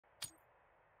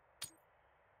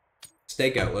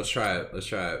Stakeout. Let's try it. Let's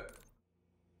try it.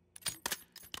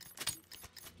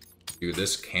 Dude,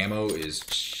 this camo is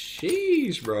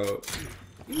cheese, bro.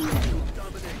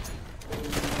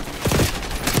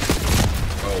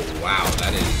 Oh, wow.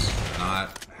 That is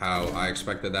not how I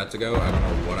expected that to go. I don't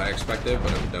know what I expected,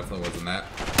 but it definitely wasn't that.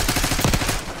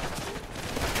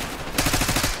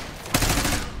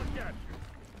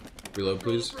 Reload,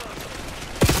 please.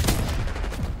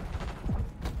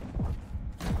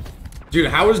 Dude,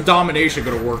 how is domination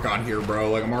gonna work on here,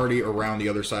 bro? Like, I'm already around the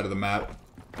other side of the map.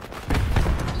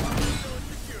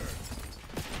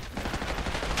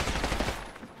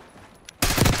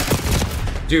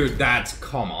 Dude, that's...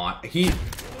 Come on.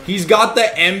 He's got the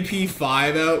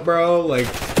MP5 out, bro. Like...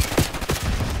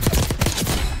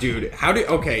 Dude, how did...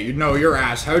 Okay, no, your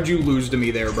ass. How'd you lose to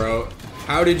me there, bro?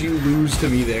 How did you lose to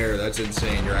me there? That's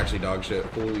insane. You're actually dog shit.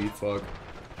 Holy fuck.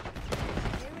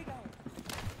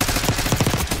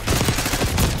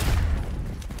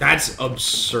 That's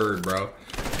absurd, bro.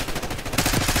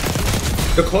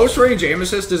 The close range aim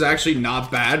assist is actually not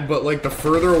bad, but like the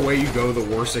further away you go, the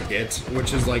worse it gets,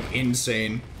 which is like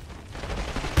insane.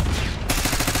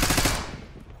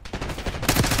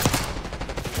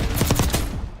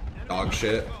 Dog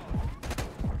shit.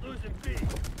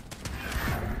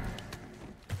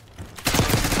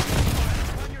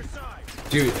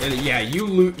 Dude, yeah, you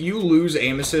lose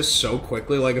aim assist so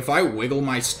quickly. Like if I wiggle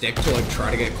my stick to like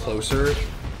try to get closer,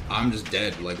 I'm just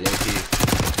dead, like low-key.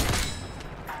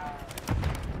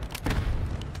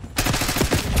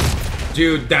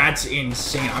 Dude, that's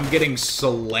insane. I'm getting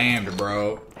slammed,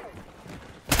 bro.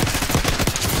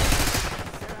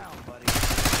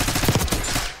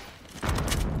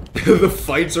 The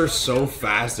fights are so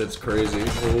fast, it's crazy.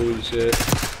 Holy shit.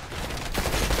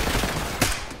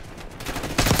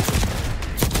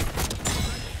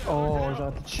 Oh,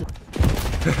 that shit.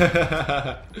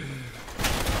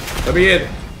 Let me in.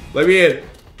 Let me in.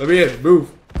 Let me in.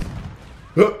 Move.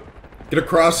 Huh. Get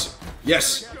across.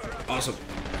 Yes. Awesome.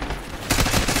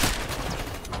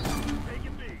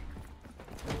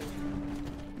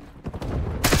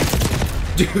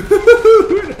 Dude.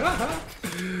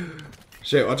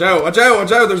 Shit, watch out, watch out,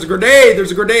 watch out. There's a grenade.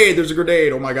 There's a grenade. There's a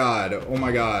grenade. Oh my god. Oh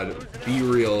my god. Be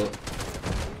real.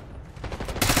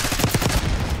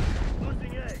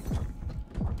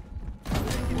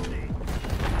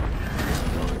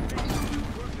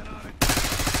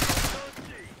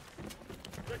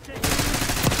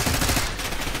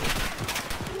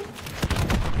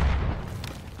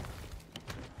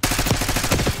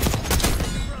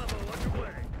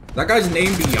 That guy's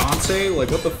name Beyonce?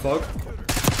 Like, what the fuck?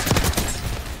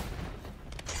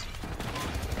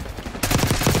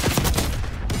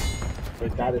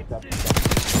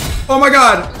 Oh my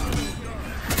god!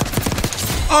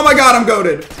 Oh my god, I'm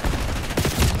goated!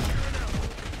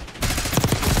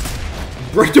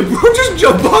 Did bro just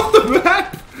jump off the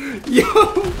map? Yo!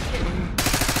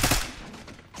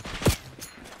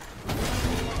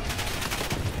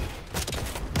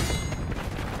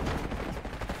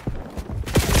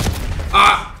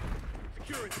 Ah!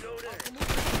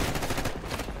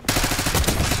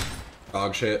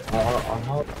 Dog shit.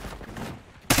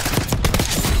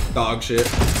 Dog shit.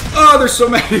 Oh, there's so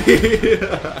many!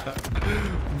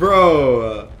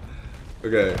 Bro!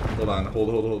 Okay, hold on.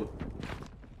 Hold.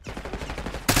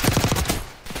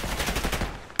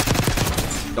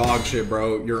 Dog shit,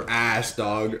 bro. Your ass,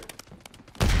 dog.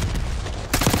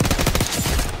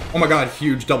 Oh my god,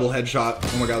 huge double headshot.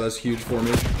 Oh my god, that's huge for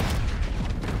me.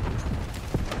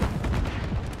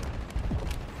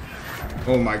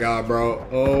 Oh my god, bro.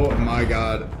 Oh my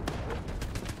god.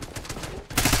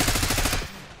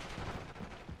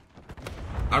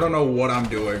 I don't know what I'm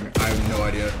doing. I have no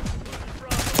idea.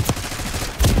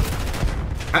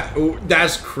 Oh,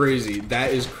 that's crazy.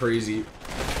 That is crazy.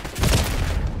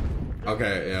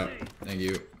 Okay, yeah. Thank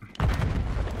you.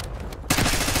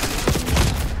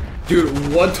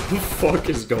 Dude, what the fuck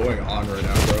is going on right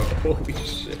now, bro? Holy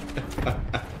shit.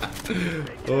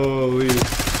 Holy.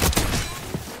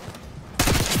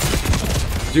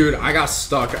 Dude, I got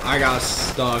stuck. I got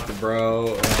stuck,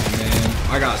 bro. Oh, man.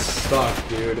 I got stuck,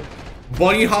 dude.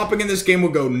 Bunny hopping in this game will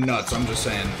go nuts. I'm just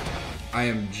saying. I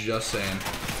am just saying.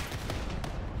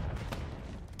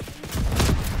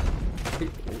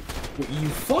 You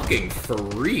fucking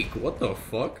freak. What the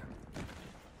fuck?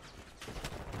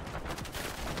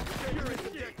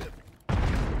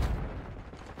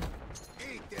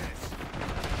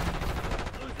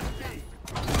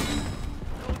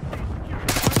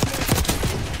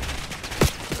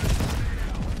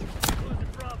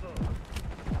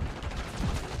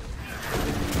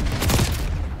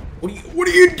 What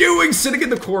are you doing sitting in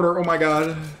the corner? Oh my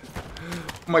god.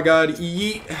 Oh my god.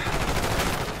 Yeet.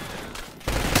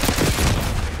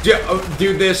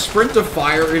 Dude, this sprint to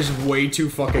fire is way too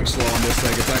fucking slow on this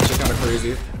thing. It's actually kind of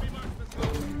crazy.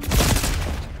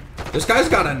 This guy's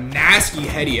got a nasty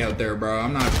heady out there, bro.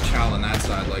 I'm not chowing that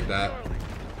side like that.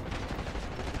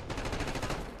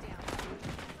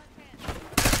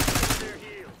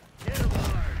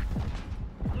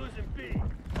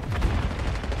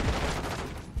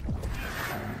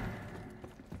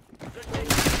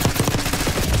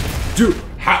 Dude,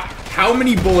 how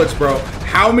many bullets, bro?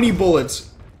 How many bullets?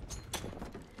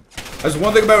 That's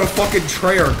one thing about a fucking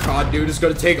Treyarch COD, dude. It's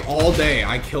gonna take all day.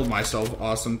 I killed myself.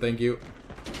 Awesome, thank you.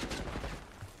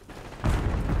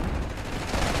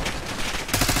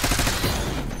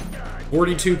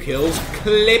 "42 kills?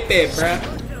 Clip it, bruh.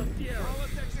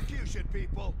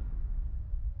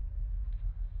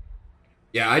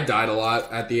 Yeah, I died a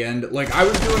lot at the end. Like, I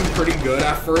was doing pretty good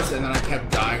at first, and then I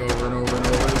kept dying over and over and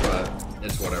over, but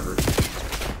it's whatever.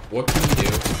 What can you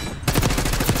do?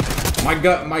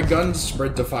 My gun's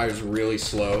sprint to fire is really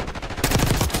slow.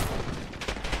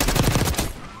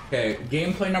 Okay,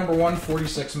 gameplay number 1,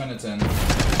 46 minutes in.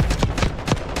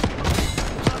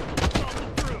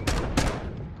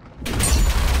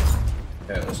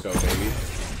 Okay, let's go, baby.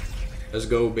 Let's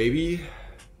go, baby.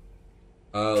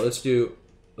 Let's do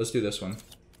this one.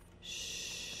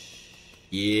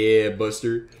 Yeah,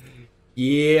 Buster.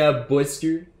 Yeah,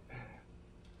 Buster.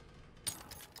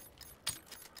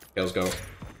 Okay, let's go.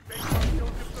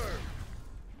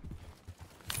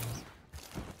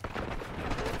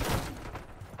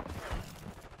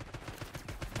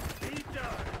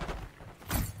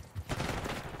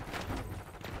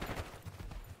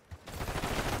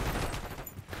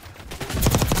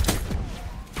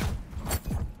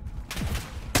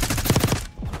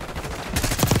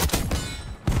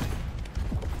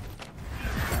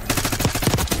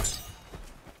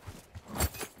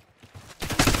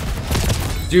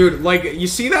 Dude, like, you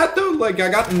see that though? Like, I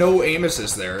got no aim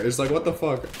assist there. It's like, what the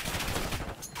fuck?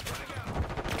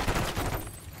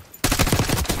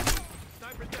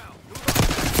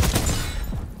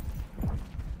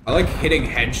 I like hitting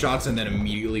headshots and then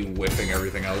immediately whiffing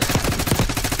everything else.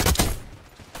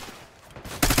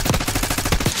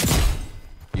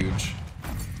 Huge.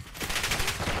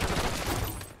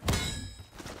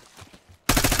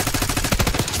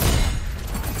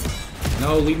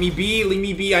 No, leave me be, leave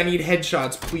me be. I need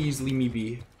headshots. Please leave me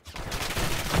be.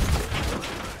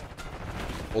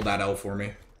 Hold that L for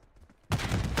me.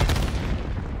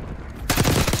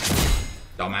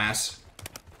 Dumbass.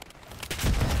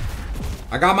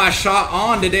 I got my shot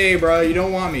on today, bro. You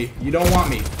don't want me. You don't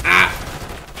want me. Ah!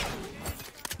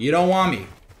 You don't want me.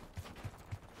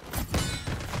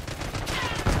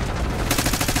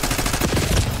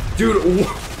 Dude,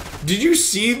 did you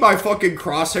see my fucking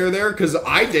crosshair there? Because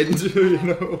I didn't. You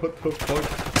know, what the fuck?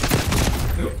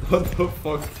 What the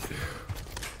fuck?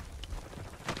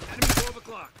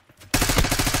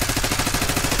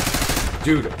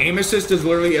 Dude, aim assist is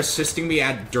literally assisting me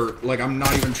at dirt. Like, I'm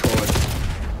not even trolling.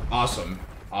 Awesome.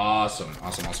 Awesome.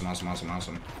 Awesome, awesome, awesome, awesome,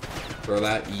 awesome. Throw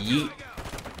that. Yeet.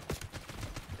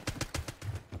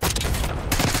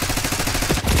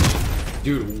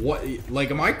 Dude, what?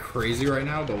 Like, am I crazy right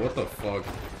now? But what the fuck?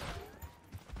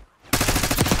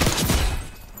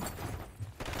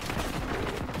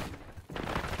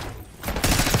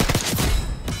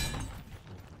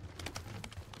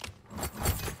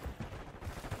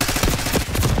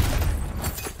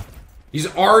 He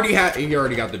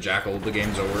already got the jackal. The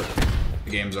game's over.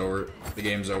 The game's over. The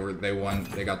game's over. They won.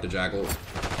 They got the jackal.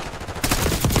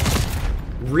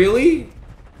 Really?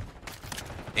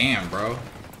 Damn, bro.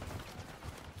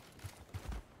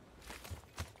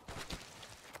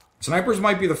 Snipers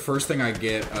might be the first thing I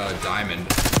get diamond.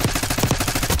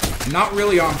 Not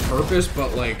really on purpose,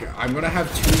 but like I'm gonna have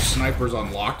 2 snipers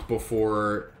unlocked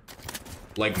before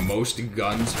like most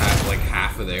guns have like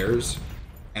half of theirs.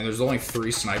 And there's only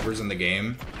 3 snipers in the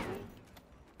game.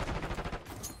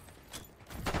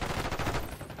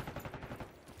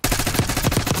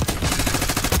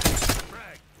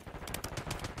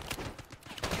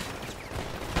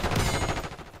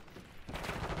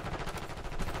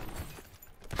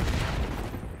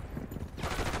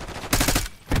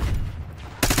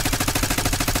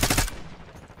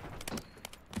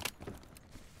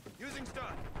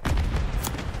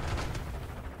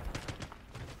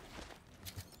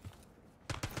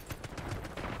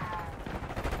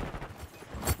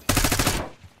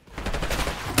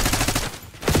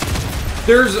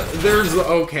 There's,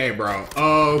 okay, bro.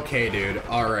 Okay, dude.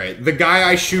 Alright. The guy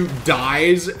I shoot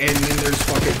dies, and then there's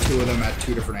fucking 2 of them at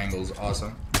 2 different angles.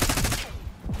 Awesome.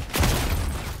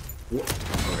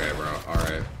 Okay, bro.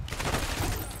 Alright.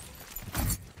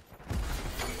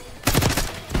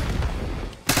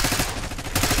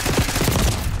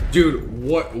 Dude,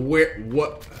 what?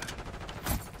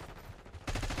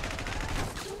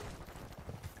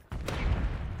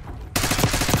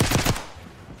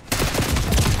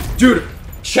 Dude,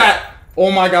 chat.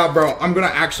 Oh my god, bro. I'm gonna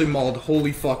actually mauled.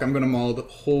 Holy fuck, I'm gonna mauled.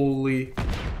 Holy.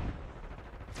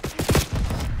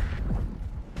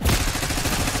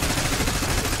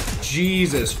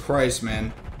 Jesus Christ,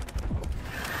 man.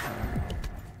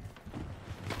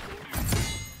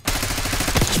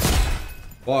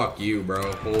 Fuck you,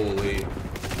 bro. Holy.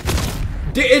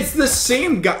 It's the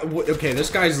same guy. Okay, this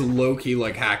guy's low-key,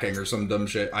 like, hacking or some dumb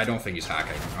shit. I don't think he's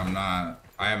hacking. I'm not.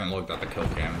 I haven't looked at the kill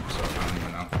cam, so I don't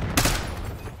even know.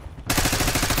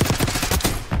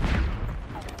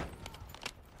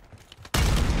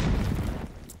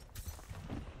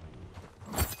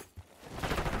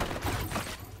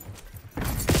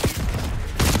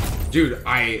 Dude,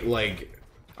 I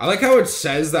like how it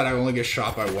says that I only get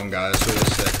shot by one guy. That's really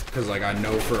sick. Because, like, I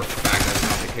know for a fact that's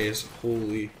not the case.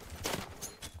 Holy.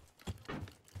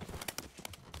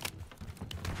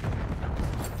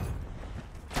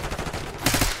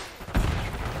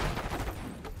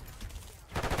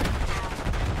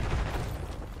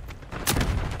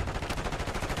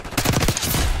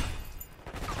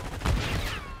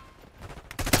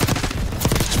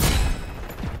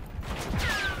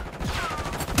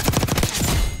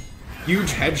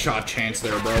 Huge headshot chance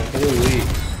there, bro.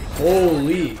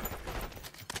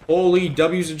 Holy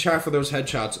W's in chat for those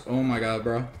headshots. Oh my god,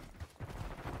 bro.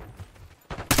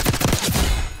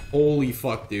 Holy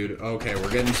fuck, dude. Okay,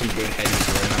 we're getting some good headies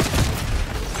right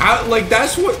now. Like,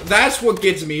 that's what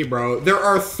gets me, bro. There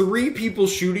are 3 people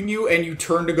shooting you and you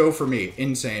turn to go for me.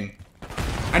 Insane.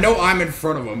 I know I'm in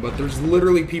front of them, but there's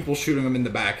literally people shooting them in the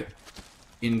back.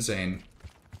 Insane.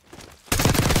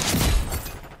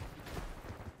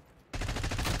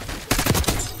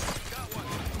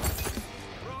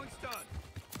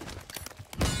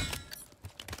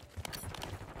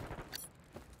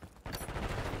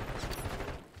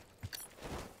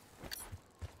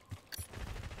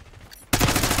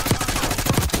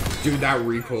 Dude, that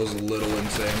recoil is a little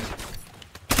insane.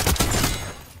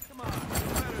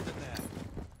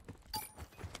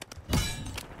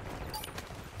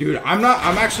 Dude, I'm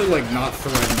actually, like, not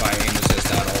threatened by aim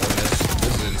assist at all in this.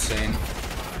 This is insane.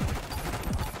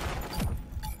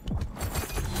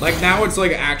 Like, now it's,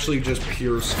 like, actually just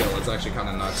pure skill. It's actually kind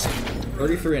of nuts.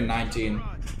 33 and 19.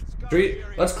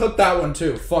 Let's clip that one,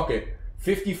 too. Fuck it.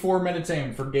 54 minutes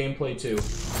aim for gameplay 2.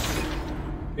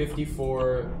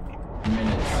 54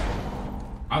 minutes.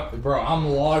 Bro, I'm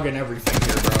logging everything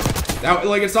here, bro. That,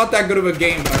 like, it's not that good of a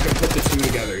game, but I can put the 2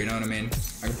 together, you know what I mean?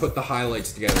 I can put the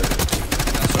highlights together.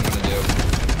 That's what I'm gonna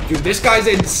do. Dude, this guy's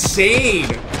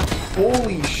insane!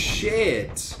 Holy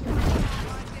shit.